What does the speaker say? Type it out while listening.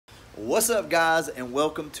What's up, guys, and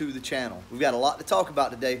welcome to the channel. We've got a lot to talk about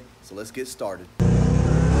today, so let's get started.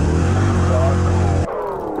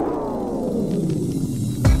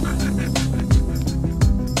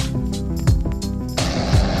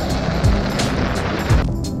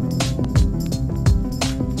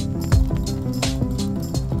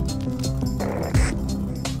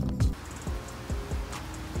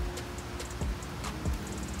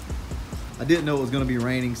 I didn't know it was going to be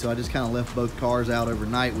raining, so I just kind of left both cars out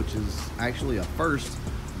overnight, which is actually a first,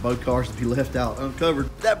 both cars to be left out uncovered.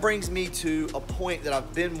 That brings me to a point that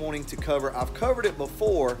I've been wanting to cover. I've covered it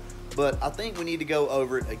before, but I think we need to go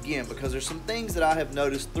over it again because there's some things that I have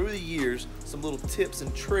noticed through the years, some little tips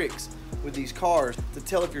and tricks with these cars to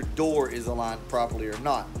tell if your door is aligned properly or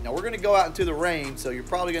not. Now we're going to go out into the rain, so you're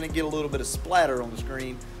probably going to get a little bit of splatter on the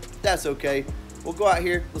screen. That's okay. We'll go out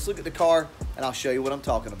here, let's look at the car, and I'll show you what I'm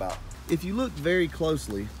talking about. If you look very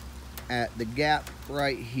closely at the gap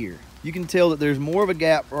right here, you can tell that there's more of a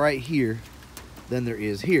gap right here than there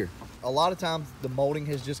is here. A lot of times the molding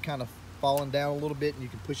has just kind of fallen down a little bit and you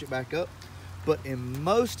can push it back up. But in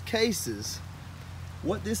most cases,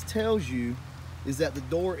 what this tells you is that the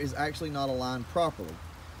door is actually not aligned properly.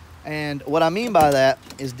 And what I mean by that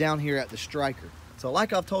is down here at the striker. So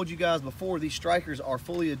like I've told you guys before, these strikers are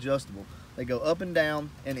fully adjustable. They go up and down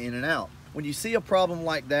and in and out. When you see a problem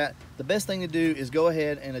like that, the best thing to do is go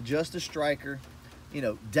ahead and adjust the striker,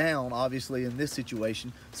 down, obviously, in this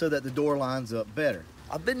situation, so that the door lines up better.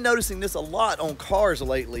 I've been noticing this a lot on cars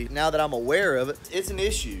lately. Now that I'm aware of it, it's an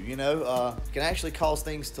issue, it can actually cause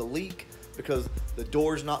things to leak because the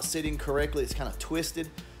door's not sitting correctly. It's kind of twisted,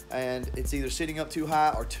 and it's either sitting up too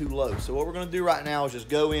high or too low. So what we're gonna do right now is just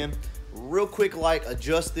go in, real quick,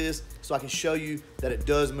 adjust this so I can show you that it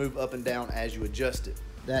does move up and down as you adjust it.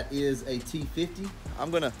 That is a T50.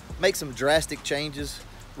 I'm gonna make some drastic changes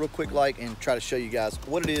real quick and try to show you guys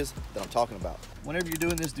what it is that I'm talking about. Whenever you're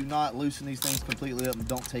doing this, do not loosen these things completely up and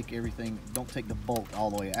don't take the bolt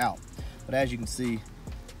all the way out. But as you can see,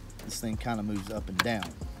 this thing kind of moves up and down.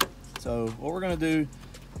 So what we're gonna do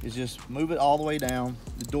is just move it all the way down.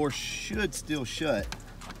 The door should still shut.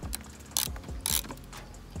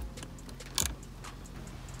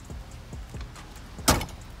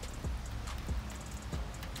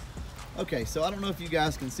 Okay, so I don't know if you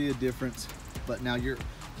guys can see a difference, but now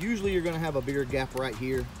usually you're gonna have a bigger gap right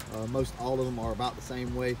here. Most all of them are about the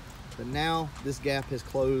same way, but now this gap has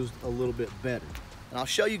closed a little bit better. And I'll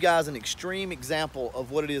show you guys an extreme example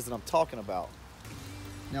of what it is that I'm talking about.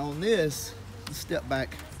 Now on this, let's step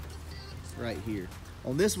back right here.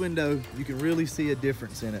 On this window, you can really see a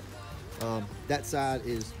difference in it. That side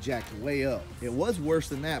is jacked way up. It was worse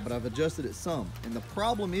than that, but I've adjusted it some. And the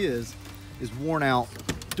problem is worn out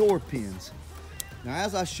door pins. Now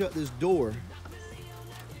as I shut this door,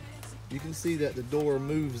 you can see that the door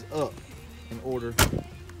moves up in order.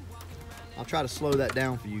 I'll try to slow that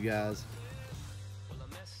down for you guys.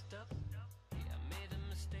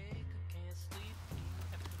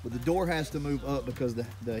 But the door has to move up because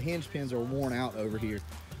the hinge pins are worn out over here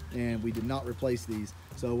and we did not replace these.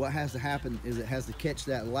 So what has to happen is it has to catch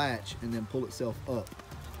that latch and then pull itself up.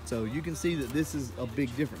 So you can see that this is a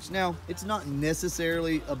big difference. Now, it's not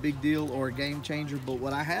necessarily a big deal or a game changer, but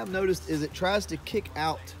what I have noticed is it tries to kick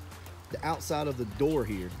out the outside of the door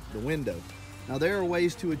here, the window. Now, there are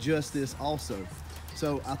ways to adjust this also.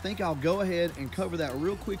 So I think I'll go ahead and cover that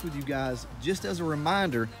real quick with you guys, just as a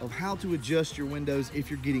reminder of how to adjust your windows if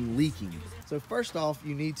you're getting leaking. So first off,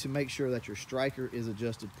 you need to make sure that your striker is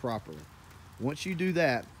adjusted properly. Once you do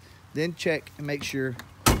that, then check and make sure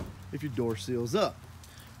if your door seals up.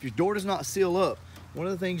 If your door does not seal up, one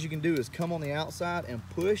of the things you can do is come on the outside and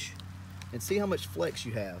push and see how much flex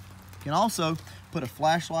you have. You can also put a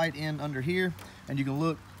flashlight in under here and you can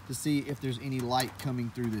look to see if there's any light coming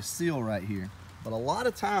through this seal right here. But a lot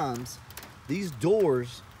of times, these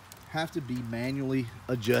doors have to be manually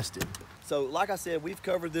adjusted. So like I said, we've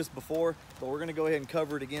covered this before, but we're gonna go ahead and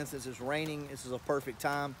cover it again since it's raining. This is a perfect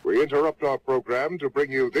time. We interrupt our program to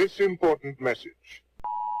bring you this important message.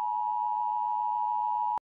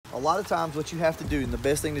 A lot of times what you have to do, and the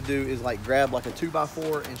best thing to do is grab a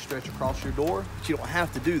 2x4 and stretch across your door, but you don't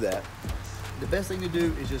have to do that. The best thing to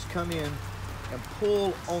do is just come in and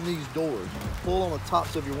pull on these doors. Pull on the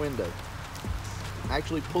tops of your window.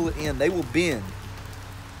 Actually pull it in, they will bend.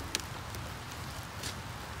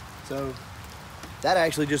 So that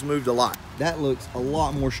actually just moved a lot. That looks a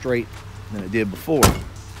lot more straight than it did before.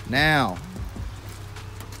 Now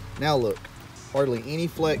look, hardly any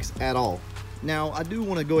flex at all. Now, I do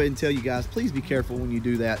want to go ahead and tell you guys, please be careful when you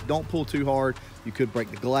do that. Don't pull too hard. you could break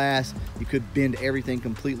the glass, you could bend everything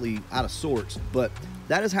completely out of sorts. But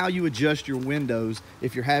that is how you adjust your windows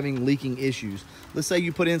if you're having leaking issues. Let's say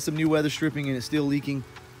you put in some new weather stripping and it's still leaking.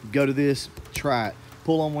 Go to this, try it.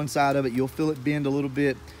 Pull on one side of it, you'll feel it bend a little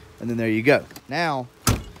bit, and then there you go. Now,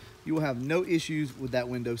 you will have no issues with that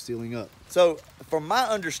window sealing up. So from my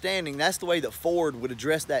understanding, that's the way that Ford would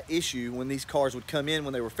address that issue when these cars would come in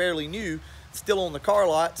when they were fairly new, still on the car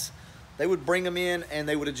lots. They would bring them in and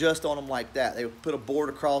they would adjust on them like that. They would put a board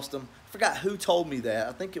across them. I forgot who told me that.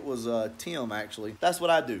 I think it was Tim, actually. That's what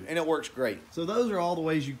I do, and it works great. So those are all the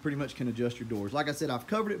ways you pretty much can adjust your doors. Like I said, I've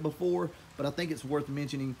covered it before, but I think it's worth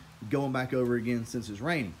mentioning, going back over again since it's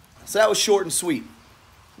raining. So that was short and sweet.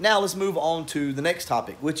 Now let's move on to the next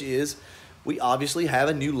topic, which is we obviously have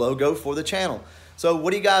a new logo for the channel. So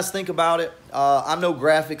what do you guys think about it? I'm no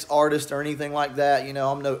graphics artist or anything like that. You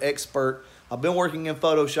know, I'm no expert. I've been working in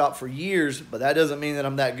Photoshop for years, but that doesn't mean that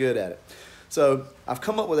I'm that good at it. So I've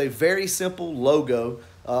come up with a very simple logo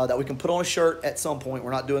that we can put on a shirt at some point.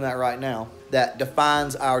 We're not doing that right now. That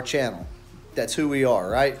defines our channel. That's who we are,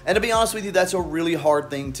 right? And to be honest with you, that's a really hard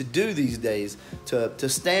thing to do these days, to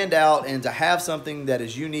stand out and to have something that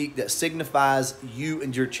is unique, that signifies you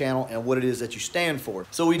and your channel and what it is that you stand for.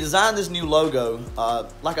 So we designed this new logo,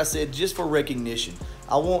 like I said, just for recognition.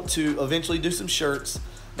 I want to eventually do some shirts.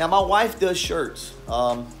 Now my wife does shirts.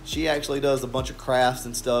 She actually does a bunch of crafts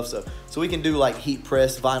and stuff, so we can do like heat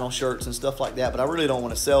press vinyl shirts and stuff like that, but I really don't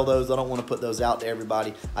want to sell those. I don't want to put those out to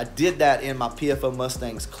everybody. I did that in my PFO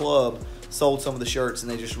Mustangs club, sold some of the shirts,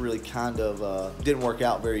 and they just really kind of didn't work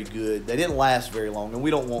out very good. They didn't last very long, and we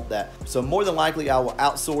don't want that. So more than likely I will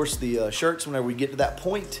outsource the shirts whenever we get to that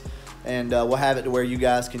point, and we'll have it to where you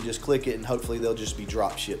guys can just click it and hopefully they'll just be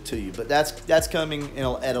drop shipped to you. But that's coming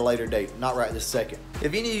at a later date, not right this second.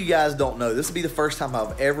 If any of you guys don't know, this will be the first time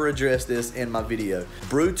I've ever addressed this in my video.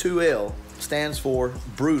 B-R-E-W-2-L stands for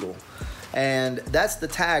brutal. And that's the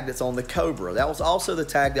tag that's on the Cobra. That was also the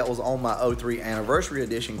tag that was on my 03 anniversary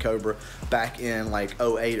edition Cobra back in like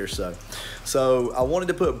 08 or so. So I wanted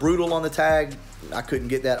to put brutal on the tag. I couldn't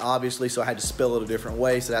get that obviously, so I had to spell it a different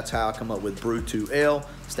way. So that's how I come up with B-R-E-W-2-L,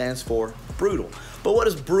 stands for brutal. But what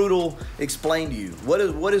does brutal explain to you?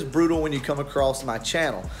 What is brutal when you come across my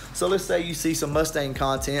channel? So let's say you see some Mustang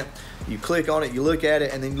content, you click on it, you look at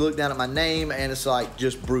it, and then you look down at my name and it's like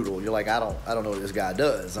just brutal. You're like, I don't know what this guy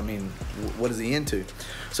does. I mean, what is he into?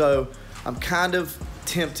 So I'm kind of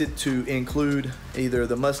tempted to include either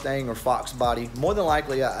the Mustang or Foxbody. More than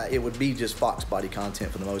likely, it would be just Foxbody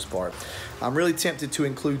content for the most part. I'm really tempted to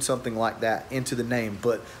include something like that into the name,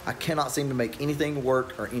 but I cannot seem to make anything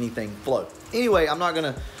work or anything flow. Anyway, we're not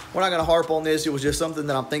gonna harp on this. It was just something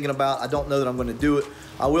that I'm thinking about. I don't know that I'm gonna do it.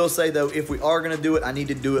 I will say though, if we are gonna do it, I need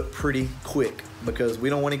to do it pretty quick because we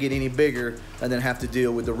don't want to get any bigger and then have to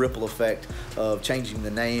deal with the ripple effect of changing the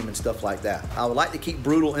name and stuff like that. I would like to keep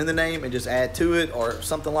brutal in the name and just add to it or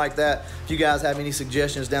something like that. If you guys have any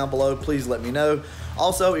suggestions down below, please let me know.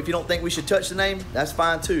 Also, if you don't think we should touch the name, that's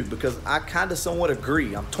fine too, because I kind of somewhat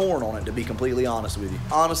agree. I'm torn on it, to be completely honest with you.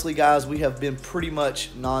 Honestly, guys, we have been pretty much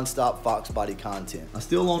non-stop Foxbody content. I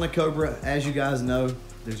still own a Cobra, as you guys know.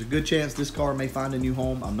 There's a good chance this car may find a new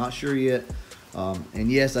home. I'm not sure yet. And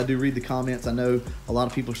yes, I do read the comments. I know a lot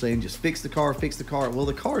of people are saying just fix the car, fix the car. Well,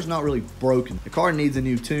 the car's not really broken. The car needs a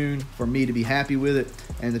new tune for me to be happy with it,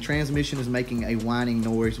 and the transmission is making a whining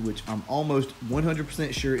noise, which I'm almost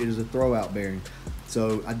 100% sure it is a throwout bearing.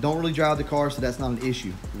 So I don't really drive the car, so that's not an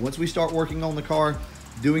issue. Once we start working on the car,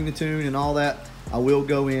 doing the tune and all that, I will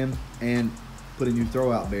go in and put a new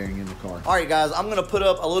throwout bearing in the car. All right, guys, I'm gonna put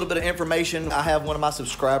up a little bit of information. I have one of my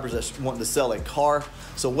subscribers that's wanting to sell a car.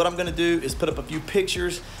 So what I'm gonna do is put up a few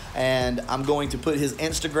pictures, and I'm going to put his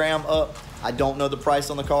Instagram up. I don't know the price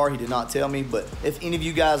on the car. He did not tell me, but if any of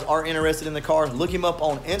you guys are interested in the car, look him up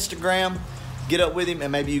on Instagram, get up with him,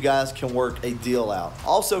 and maybe you guys can work a deal out.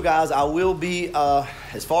 Also, guys, I will be,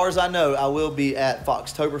 as far as I know, I will be at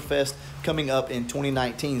Foxtoberfest coming up in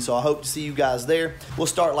 2019, so I hope to see you guys there. We'll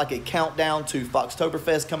start like a countdown to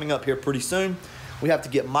Foxtoberfest coming up here pretty soon. We have to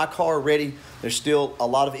get my car ready. There's still a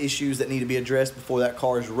lot of issues that need to be addressed before that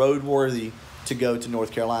car is roadworthy to go to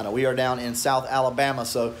North Carolina. We are down in South Alabama,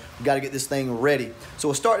 so we got to get this thing ready. So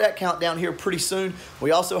we'll start that countdown here pretty soon.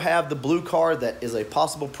 We also have the blue car that is a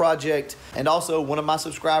possible project, and also one of my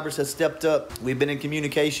subscribers has stepped up. We've been in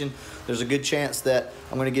communication. There's a good chance that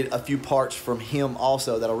I'm going to get a few parts from him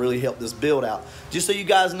also that'll really help this build out. Just so you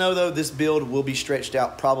guys know though, this build will be stretched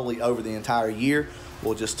out probably over the entire year.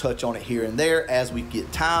 We'll just touch on it here and there as we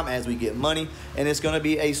get time, as we get money, and it's going to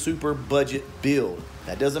be a super budget build.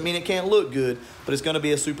 That doesn't mean it can't look good, but it's going to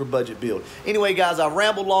be a super budget build. Anyway, guys, I've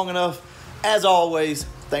rambled long enough. As always,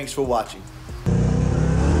 thanks for watching.